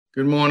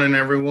Good morning,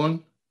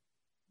 everyone.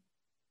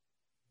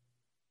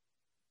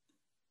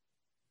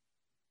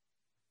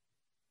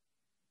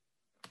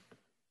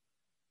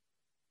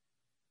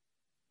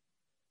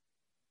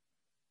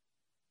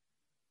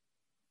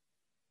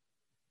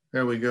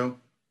 There we go.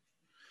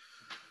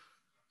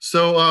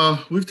 So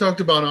we've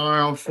talked about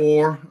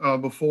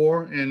IR4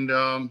 before,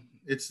 and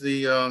it's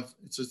a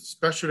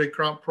specialty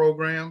crop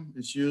program.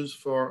 It's used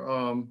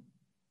for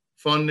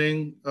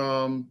funding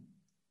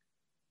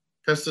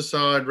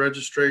pesticide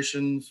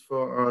registrations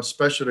for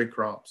specialty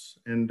crops,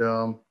 and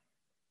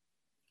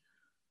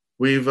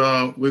we've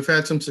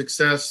had some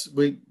success.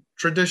 We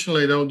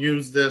traditionally don't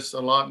use this a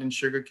lot in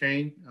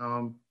sugarcane.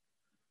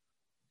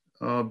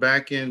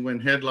 Back in when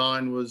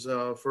Headline was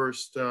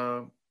first,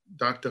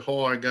 Dr.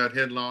 Hoy got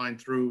Headline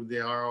through the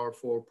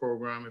IR4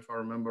 program, if I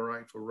remember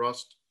right, for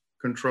rust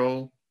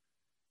control.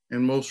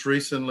 And most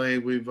recently,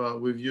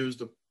 we've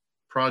used a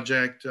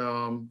project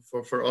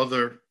for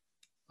other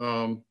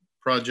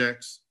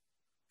projects,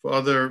 for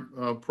other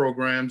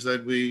programs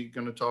that we're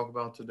going to talk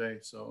about today.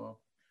 So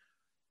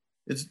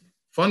it's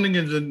funding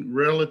is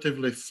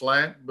relatively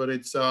flat, but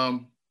it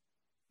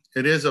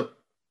is a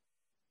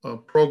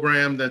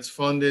program that's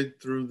funded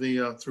through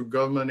the through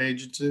government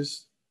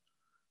agencies,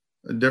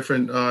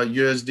 different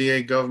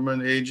USDA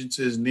government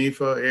agencies,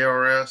 NEFA,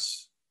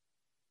 ARS,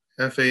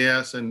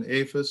 FAS, and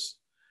APHIS.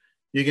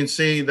 You can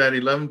see that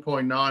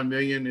 11.9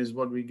 million is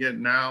what we get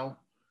now.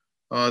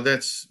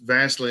 That's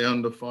vastly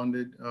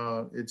underfunded.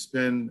 It's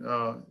been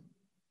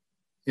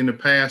in the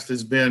past,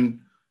 it's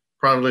been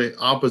probably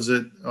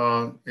opposite,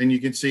 and you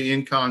can see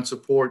in-kind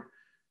support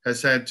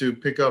has had to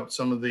pick up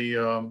some of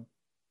the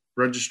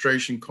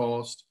registration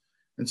cost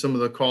and some of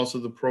the costs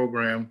of the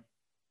program.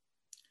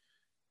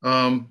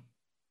 I've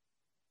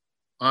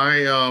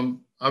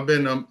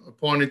been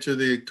appointed to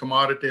the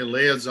Commodity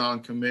Liaison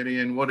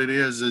Committee, and what it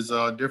is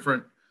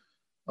different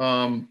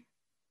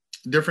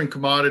different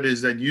commodities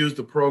that use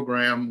the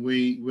program.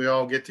 We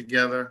all get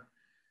together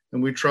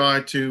and we try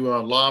to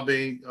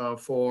lobby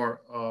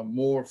for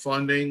more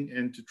funding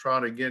and to try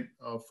to get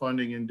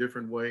funding in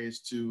different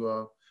ways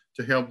to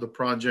help the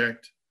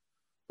project,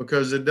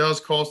 because it does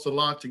cost a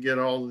lot to get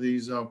all of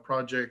these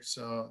projects,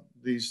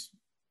 these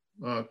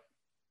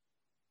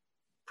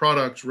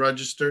products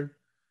registered.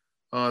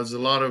 There's a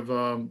lot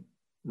of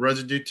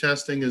residue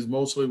testing is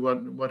mostly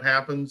what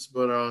happens,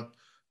 but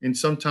and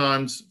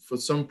sometimes for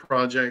some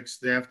projects,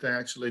 they have to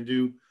actually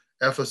do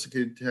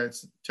efficacy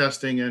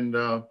testing. And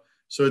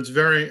so it's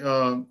very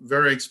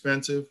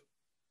expensive.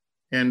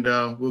 And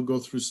we'll go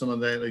through some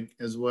of that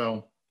as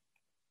well.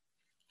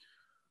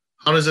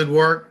 How does it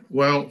work?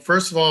 Well,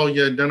 first of all,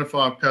 you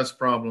identify a pest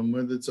problem,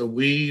 whether it's a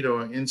weed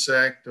or an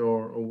insect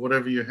or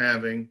whatever you're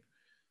having.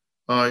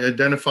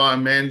 Identify a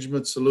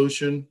management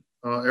solution.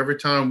 Every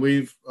time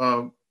we've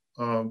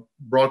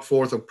brought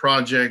forth a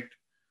project,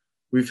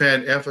 we've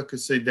had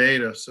efficacy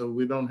data, so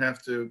we don't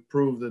have to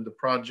prove that the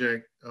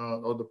project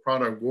or the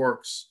product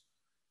works.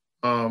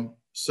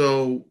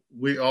 So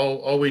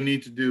all we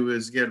need to do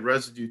is get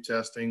residue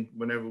testing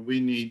whenever we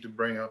need to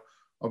bring a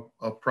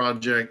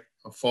project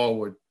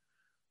forward.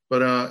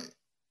 But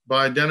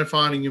by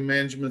identifying your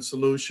management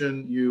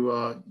solution,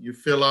 you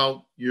fill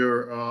out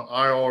your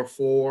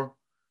IR4.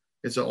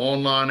 It's an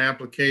online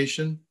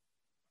application,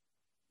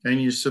 and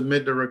you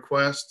submit the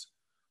request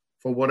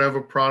for whatever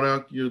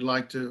product you'd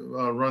like to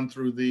run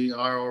through the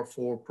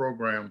IR4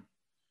 program.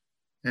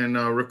 And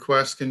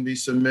requests can be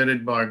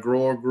submitted by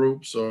grower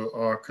groups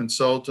or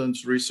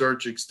consultants,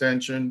 research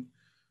extension,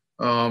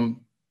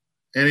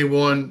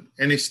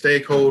 any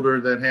stakeholder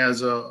that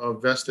has a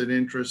vested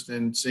interest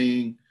in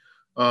seeing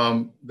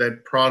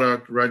that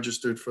product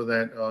registered for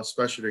that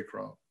specialty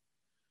crop.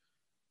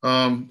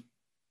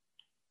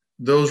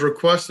 Those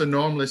requests are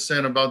normally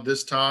sent about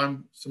this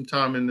time,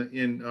 sometime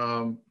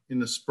in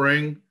the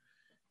spring,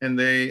 and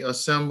they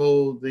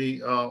assemble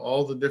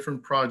all the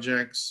different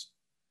projects,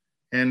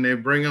 and they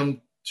bring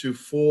them to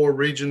 4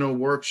 regional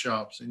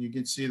workshops, and you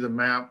can see the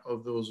map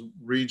of those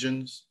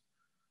regions.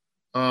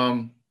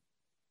 Of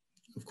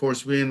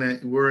course,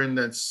 we're in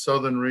that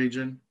southern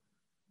region.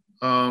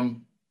 The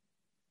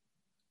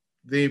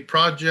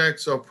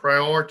projects are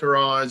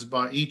prioritized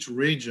by each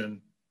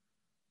region.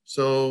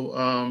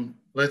 So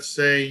let's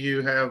say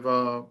you have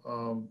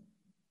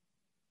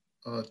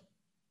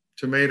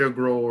tomato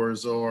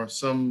growers or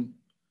some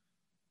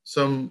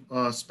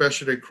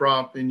specialty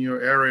crop in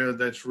your area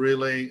that's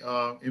really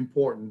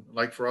important,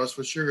 like for us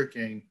for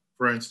sugarcane,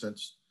 for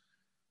instance.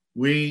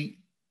 We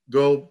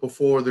go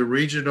before the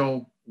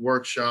regional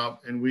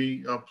workshop and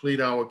we plead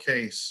our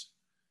case.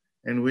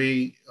 And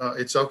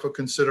it's up for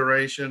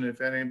consideration. If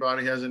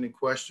anybody has any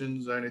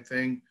questions or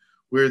anything,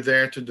 we're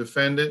there to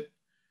defend it.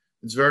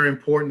 It's very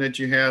important that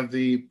you have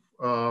the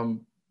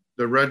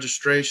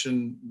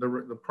registration,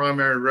 the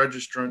primary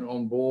registrant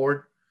on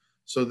board,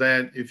 so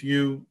that if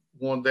you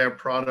want their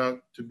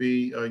product to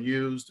be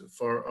used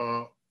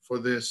for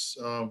this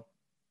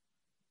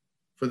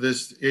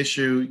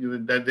issue,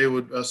 that they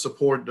would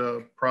support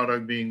the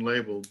product being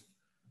labeled.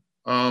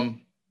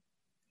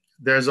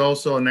 There's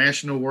also a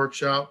national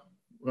workshop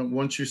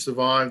once you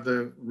survive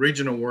the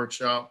regional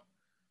workshop,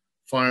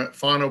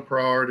 final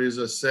priorities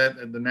are set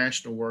at the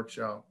national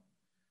workshop.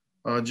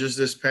 Just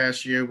this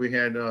past year, we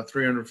had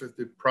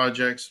 350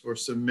 projects were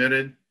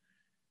submitted,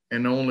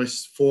 and only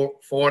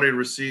 40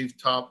 received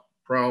top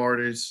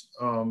priorities.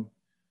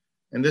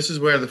 And this is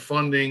where the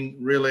funding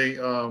really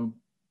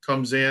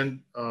comes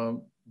in.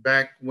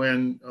 Back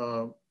when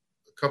a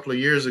couple of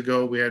years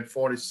ago, we had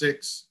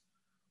 46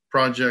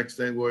 projects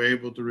that were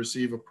able to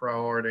receive a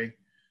priority.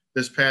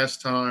 This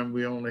past time,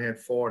 we only had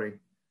 40.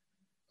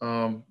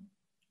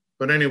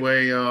 But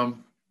anyway,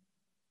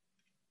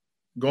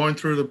 going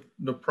through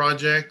the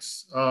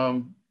projects,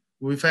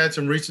 we've had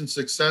some recent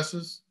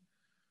successes.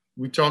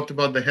 We talked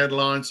about the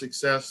headline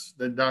success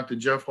that Dr.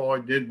 Jeff Hoy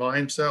did by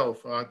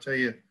himself. I tell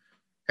you,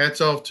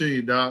 hats off to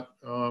you, Doc,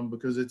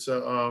 because it's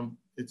a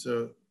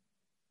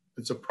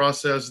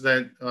process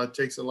that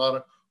takes a lot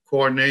of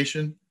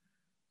coordination.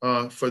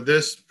 For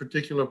this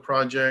particular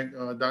project,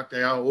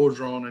 Dr. Al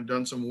Orgeron had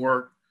done some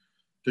work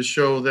to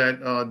show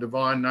that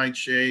Divine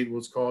Nightshade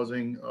was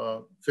causing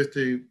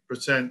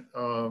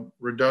 50%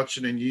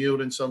 reduction in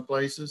yield in some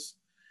places.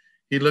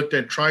 He looked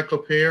at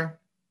triclopyr,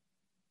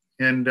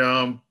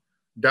 and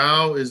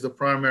Dow is the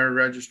primary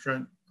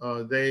registrant.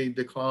 They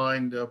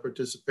declined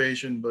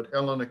participation, but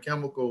Helena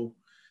Chemical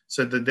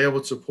said that they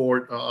would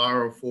support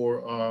our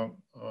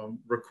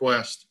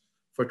request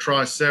for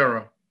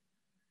Tricera.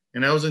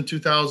 And that was in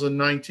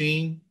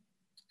 2019.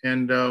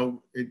 And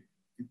it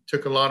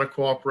took a lot of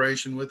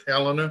cooperation with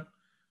Helena,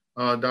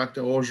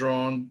 Dr.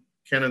 Orgeron,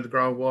 Kenneth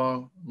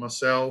Gravois,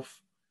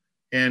 myself,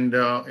 and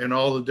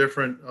all the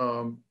different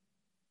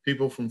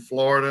people from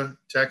Florida,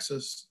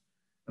 Texas,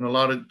 and a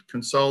lot of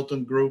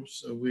consultant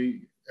groups.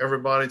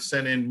 Everybody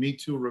sent in Me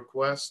Too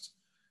requests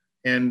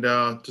and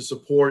to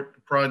support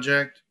the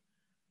project.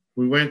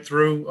 We went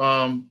through,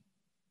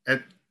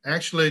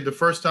 actually the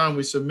first time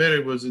we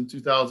submitted was in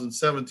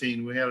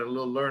 2017. We had a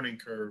little learning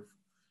curve.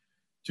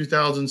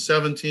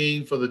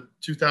 2017 for the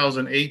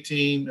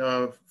 2018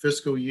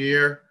 fiscal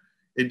year,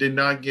 it did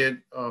not get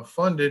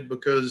funded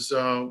because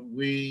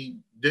we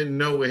didn't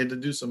know we had to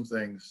do some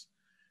things.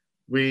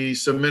 We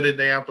submitted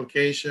the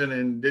application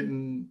and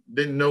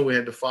didn't know we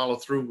had to follow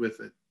through with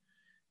it.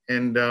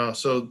 And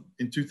so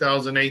in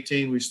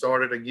 2018, we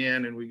started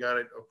again and we got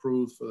it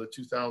approved for the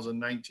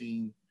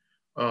 2019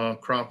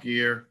 crop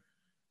year.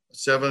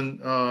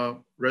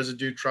 7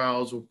 residue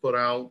trials were put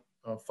out,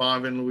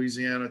 5 in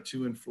Louisiana,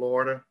 2 in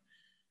Florida.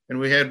 And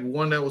we had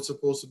 1 that was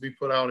supposed to be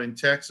put out in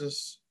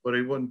Texas, but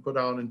it wasn't put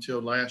out until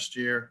last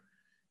year.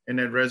 And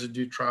that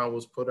residue trial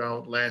was put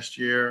out last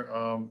year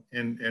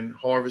and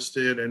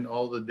harvested, and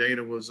all the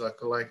data was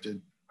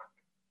collected.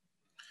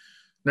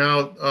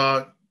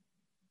 Now,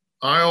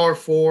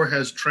 IR4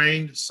 has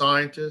trained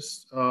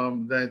scientists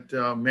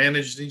that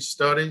manage these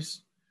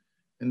studies.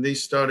 And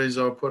these studies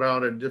are put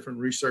out at different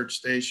research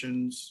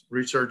stations,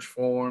 research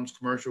farms,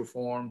 commercial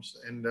farms,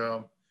 and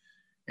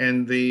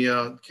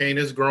the cane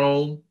is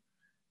grown.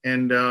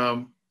 And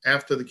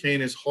after the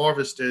cane is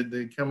harvested,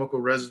 the chemical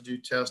residue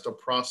tests are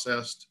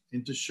processed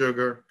into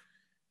sugar,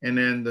 and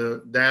then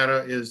the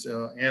data is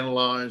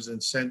analyzed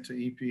and sent to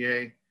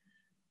EPA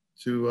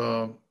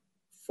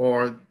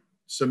for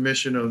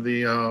submission of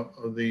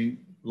the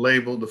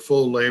label, the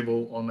full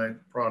label on that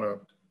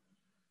product.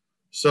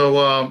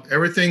 So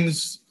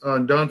everything's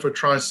done for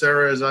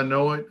Tricera as I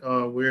know it.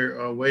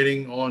 We're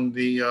waiting on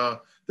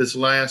this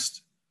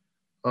last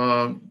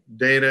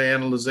data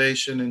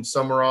analyzation and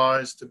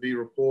summarized to be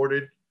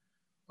reported.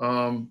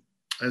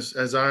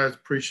 As I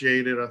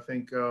appreciate it, I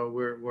think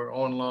we're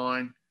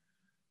online.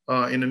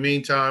 In the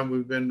meantime,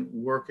 we've been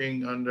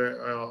working under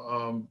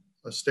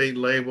a state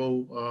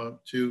label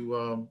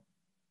to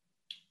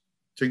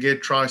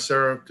get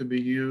Tricera to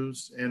be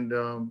used, and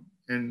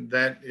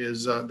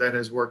that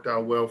has worked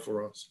out well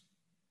for us.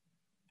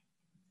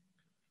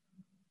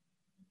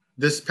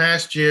 This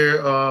past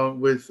year,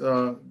 with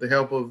the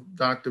help of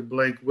Dr.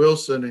 Blake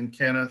Wilson and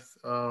Kenneth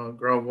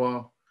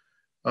Gravois,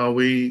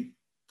 we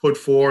put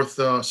forth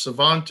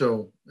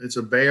Savanto. It's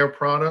a Bayer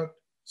product,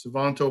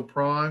 Savanto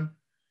Prime,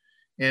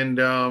 and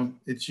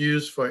it's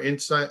used for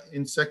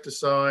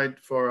insecticide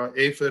for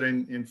aphid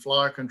and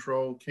fly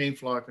control, cane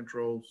fly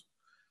controls.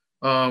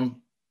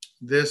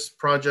 This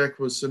project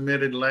was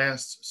submitted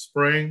last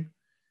spring,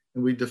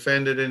 and we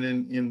defended it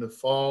in the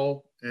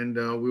fall, and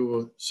we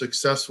were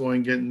successful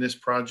in getting this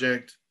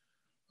project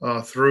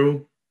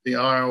through the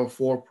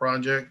IR4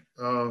 project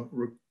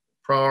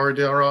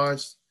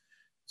prioritized.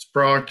 It's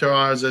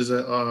prioritized as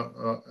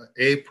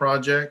a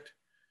project,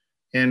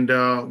 and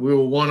we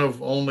were one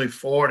of only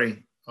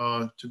 40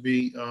 to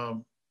be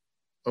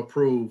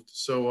approved.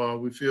 So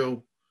we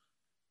feel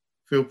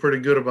pretty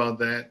good about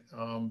that.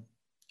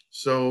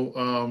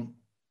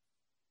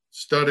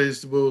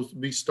 Studies will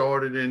be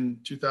started in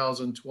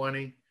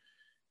 2020,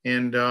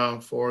 and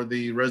for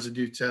the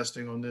residue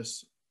testing on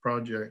this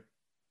project.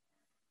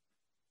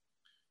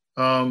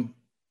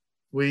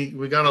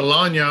 We got a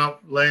lanyard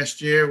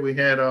last year. We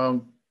had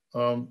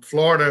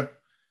Florida,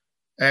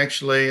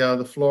 actually,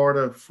 the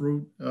Florida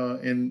Fruit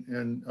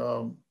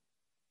and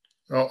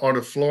or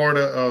the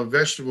Florida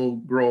vegetable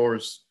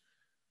growers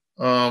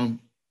put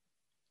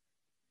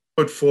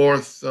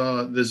forth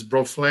this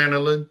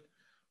broflanilin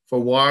for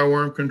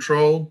wireworm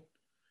control.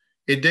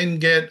 It didn't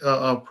get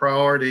a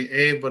priority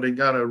A, but it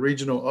got a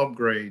regional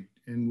upgrade.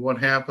 And what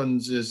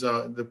happens is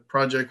the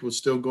project will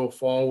still go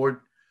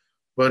forward,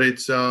 but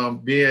it's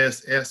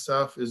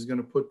BASF is going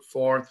to put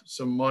forth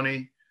some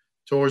money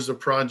towards the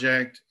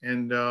project,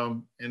 and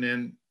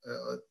then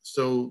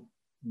so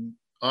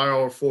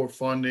IR4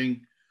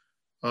 funding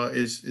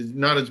is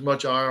not as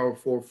much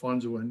IR4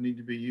 funds that will need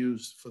to be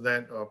used for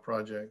that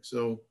project.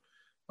 So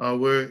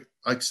we're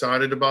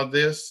excited about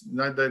this.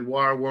 Not that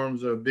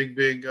wireworms are a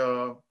big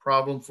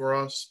problem for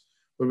us,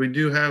 but we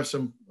do have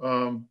some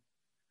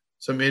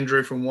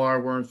injury from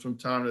wireworms from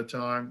time to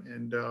time.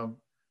 And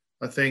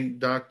I think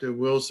Dr.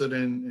 Wilson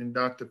and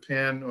Dr.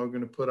 Penn are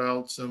going to put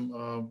out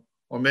some,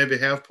 or maybe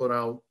have put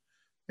out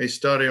a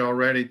study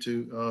already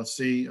to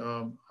see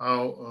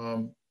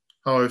how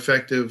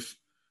effective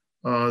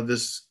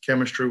this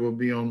chemistry will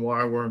be on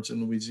wireworms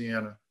in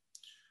Louisiana.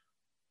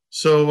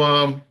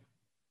 So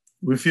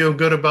we feel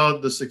good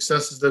about the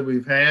successes that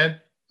we've had.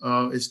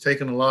 It's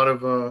taken a lot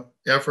of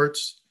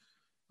efforts.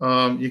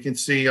 You can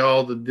see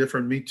all the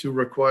different Me Too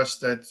requests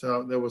that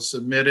were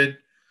submitted.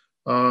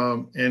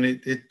 And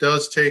it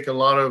does take a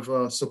lot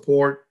of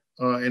support.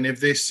 And if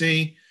they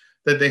see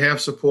that they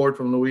have support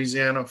from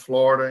Louisiana,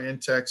 Florida,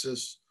 and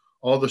Texas,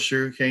 all the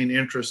sugarcane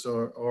interests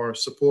are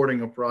supporting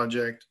a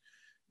project,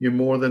 you're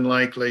more than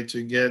likely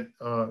to get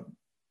a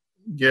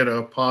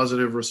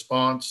positive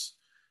response,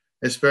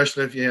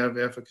 especially if you have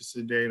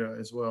efficacy data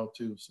as well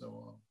too.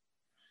 So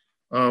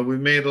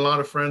we've made a lot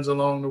of friends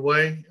along the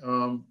way.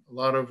 A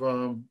lot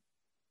of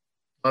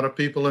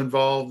people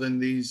involved in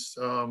these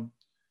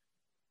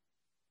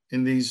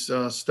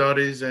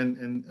studies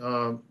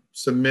and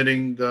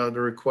submitting the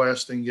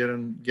request and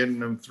getting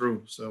them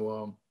through.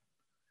 So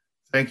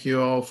thank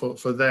you all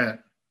for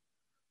that.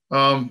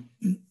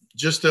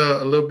 Just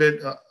a little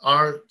bit,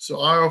 so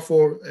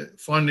IR4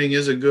 funding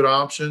is a good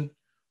option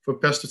for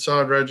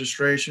pesticide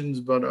registrations,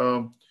 but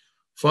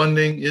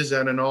funding is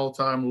at an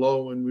all-time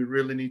low, and we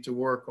really need to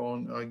work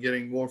on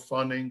getting more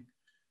funding.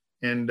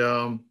 And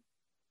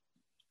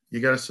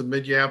you got to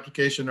submit your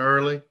application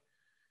early.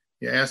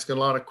 You ask a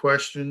lot of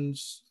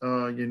questions,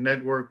 you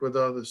network with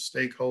other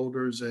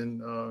stakeholders,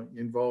 and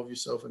involve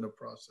yourself in the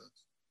process.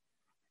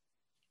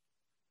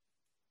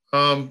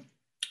 The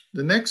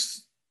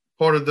next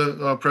part of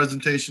the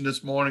presentation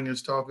this morning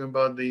is talking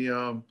about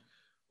a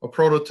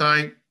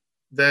prototype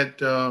that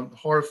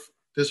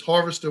this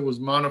harvester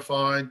was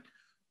modified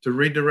to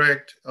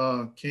redirect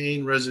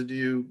cane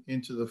residue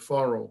into the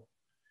furrow.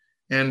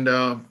 And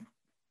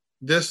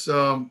this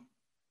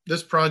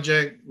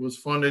project was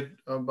funded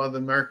by the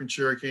American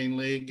Sugarcane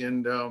League,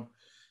 and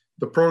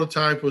the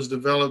prototype was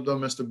developed by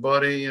Mr.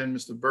 Buddy and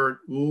Mr. Bert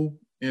Oob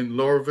in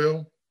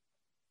Lorville.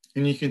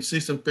 And you can see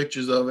some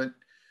pictures of it.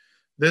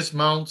 This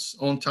mounts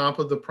on top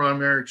of the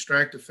primary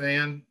extractor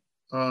fan.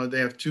 They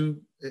have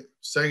two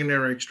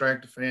secondary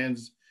extractor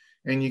fans,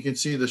 and you can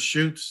see the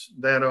chutes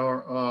that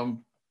are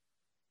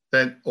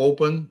that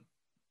open.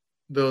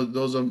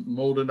 Those are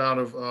molded out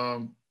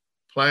of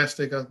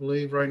plastic, I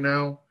believe, right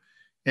now.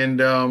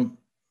 And I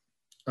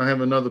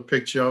have another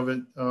picture of it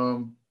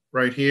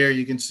right here.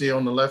 You can see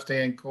on the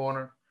left-hand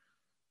corner,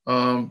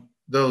 the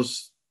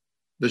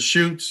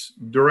chutes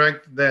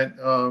direct that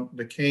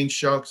the cane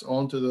shucks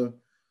onto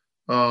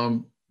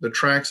the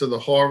tracks of the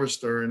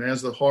harvester. And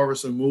as the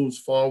harvester moves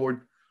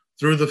forward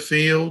through the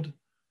field,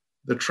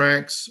 the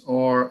tracks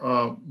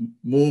are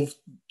moved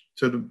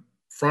to the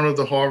front of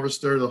the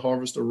harvester. The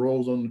harvester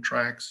rolls on the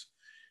tracks,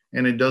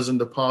 and it doesn't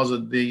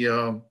deposit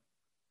the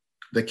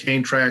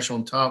cane trash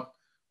on top,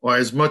 or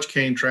as much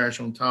cane trash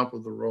on top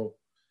of the row.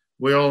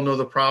 We all know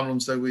the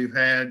problems that we've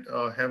had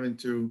having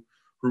to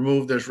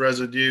remove this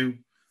residue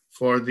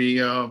for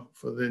the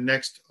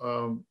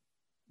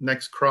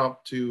next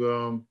crop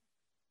to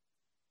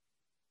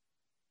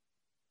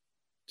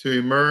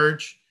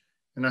emerge.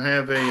 And I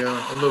have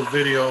a little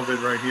video of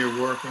it right here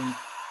working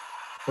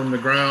from the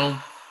ground.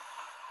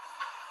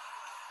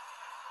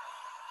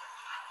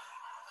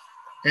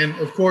 And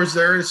of course,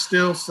 there is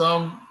still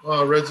some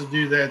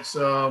residue that's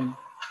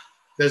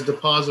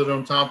deposited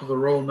on top of the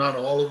row. Not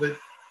all of it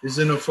is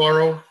in a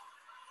furrow.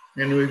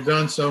 And we've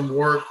done some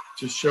work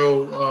to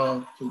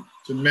show,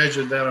 to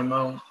measure that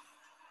amount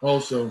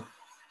also.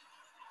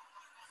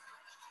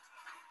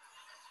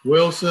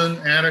 Wilson,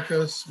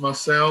 Atticus,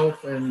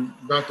 myself, and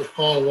Dr.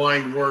 Paul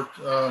White worked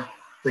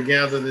to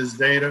gather this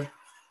data.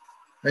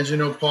 As you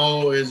know,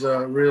 Paul is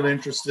really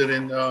interested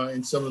in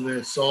some of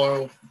the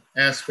soil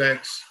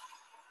aspects,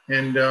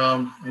 and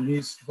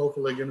he's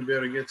hopefully going to be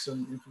able to get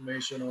some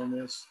information on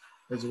this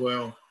as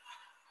well.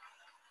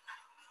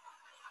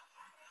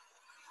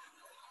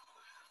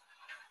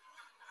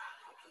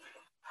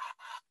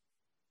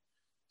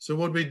 So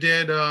what we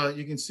did,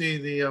 you can see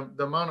the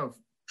amount of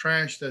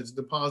trash that's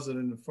deposited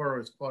in the furrow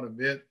is quite a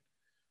bit.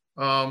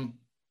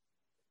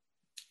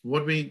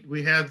 What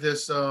we have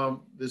this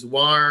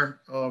wire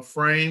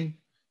frame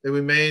that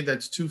we made.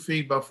 That's 2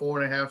 feet by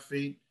 4.5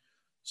 feet.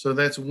 So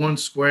that's 1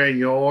 square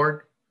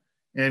yard.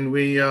 And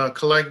we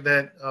collect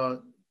that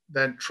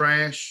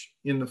trash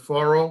in the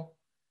furrow,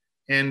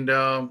 and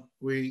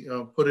we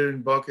put it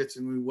in buckets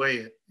and we weigh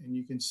it. And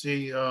you can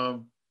see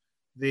on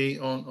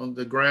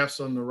the graphs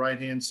on the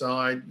right-hand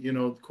side, you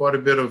know, quite a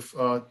bit of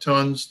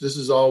tons. This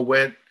is all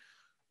wet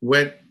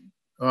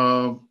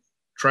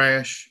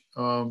trash.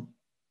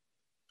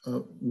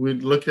 We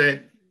look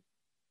at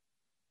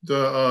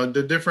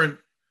the different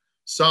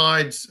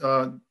sides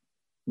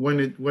when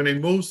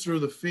it moves through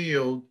the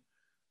field.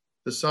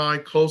 The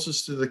side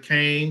closest to the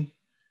cane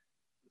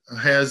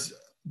has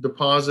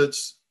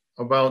deposits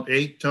about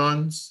 8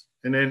 tons,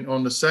 and then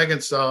on the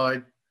second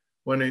side,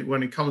 when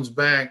it comes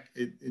back,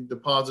 it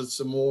deposits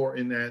some more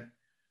in that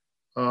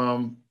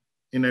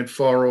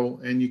furrow,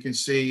 and you can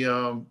see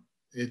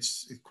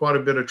it's quite a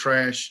bit of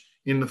trash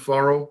in the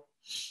furrow.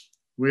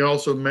 We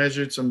also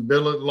measured some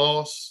billet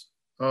loss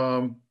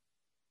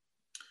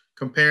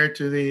compared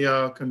to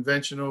the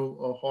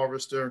conventional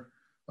harvester,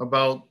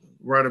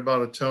 right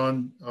about a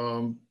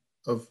ton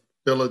of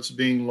billets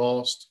being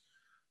lost,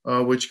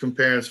 which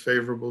compares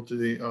favorable to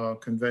the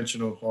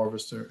conventional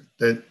harvester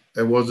that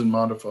wasn't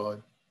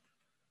modified.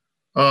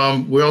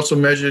 We also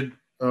measured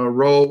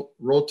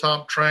roll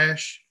top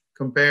trash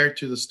compared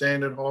to the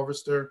standard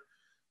harvester.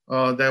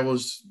 That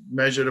was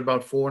measured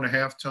about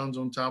 4.5 tons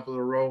on top of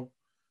the row.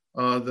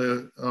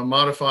 The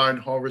modified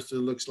harvester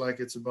looks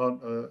like it's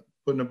about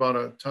putting about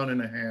 1.5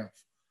 tons.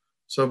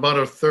 So about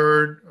a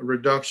third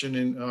reduction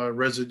in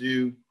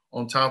residue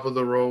on top of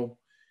the row.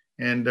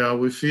 And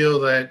we feel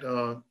that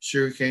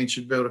sugarcane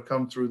should be able to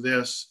come through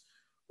this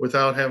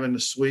without having to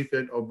sweep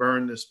it or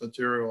burn this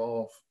material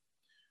off.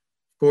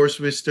 Of course,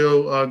 we're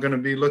still going to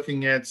be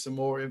looking at some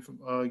more,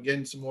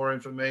 getting some more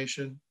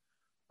information.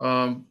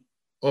 One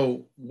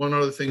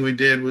other thing we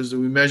did was that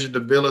we measured the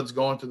billets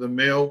going to the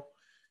mill,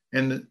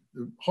 and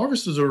the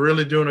harvesters are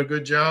really doing a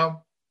good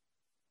job.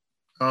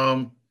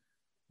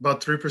 About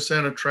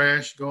 3% of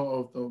trash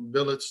of the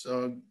billets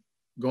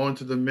going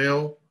to the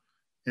mill.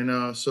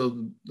 And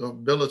so the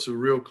billets are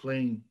real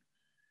clean.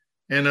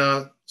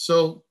 And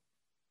so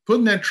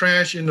putting that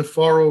trash in the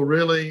furrow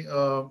really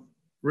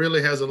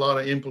has a lot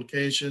of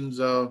implications,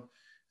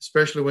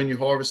 especially when you're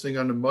harvesting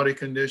under muddy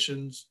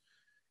conditions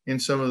in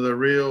some of the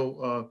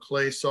real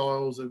clay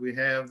soils that we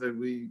have, that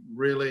we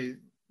really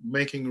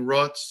making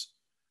ruts.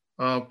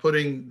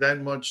 Putting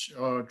that much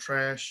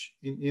trash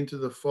into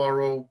the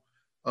furrow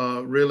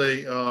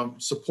really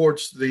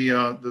supports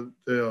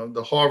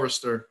the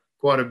harvester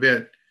quite a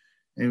bit.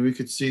 And we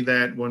could see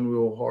that when we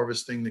were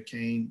harvesting the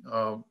cane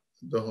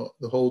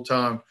the whole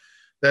time.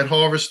 That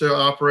harvester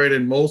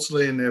operated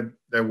mostly in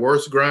their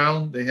worst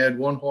ground. They had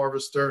one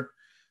harvester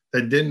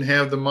that didn't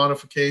have the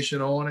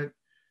modification on it,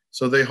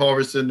 so they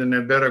harvested in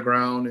their better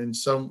ground. In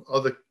some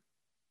other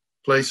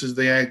places,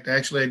 they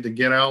actually had to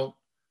get out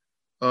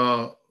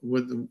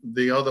with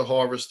the other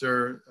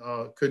harvester,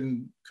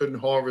 couldn't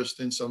harvest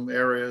in some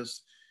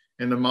areas,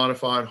 and the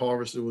modified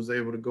harvester was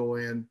able to go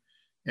in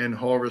and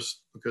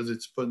harvest because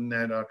it's putting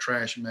that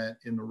trash mat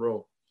in the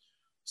row.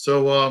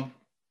 So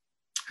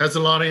has a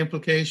lot of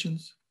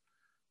implications.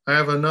 I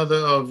have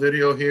another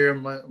video here.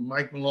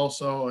 Mike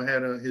Meloso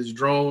had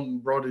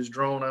brought his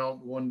drone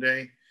out one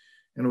day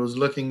and was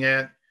looking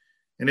at.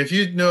 And if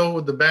you know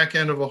what the back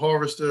end of a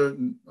harvester,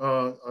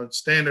 a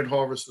standard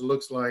harvester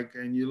looks like,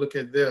 and you look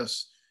at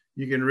this,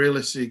 you can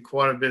really see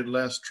quite a bit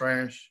less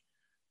trash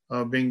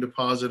being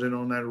deposited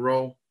on that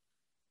row.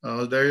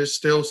 There is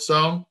still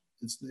some.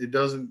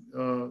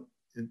 The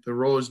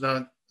row is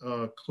not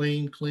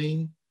clean,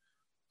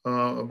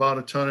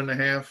 about 1.5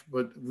 tons,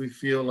 but we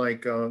feel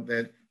like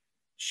that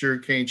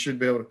sugarcane should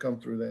be able to come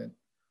through that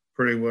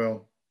pretty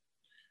well.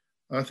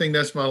 I think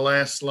that's my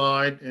last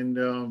slide, and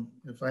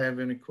if I have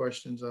any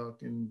questions,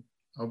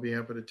 I'll be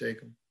happy to take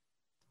them.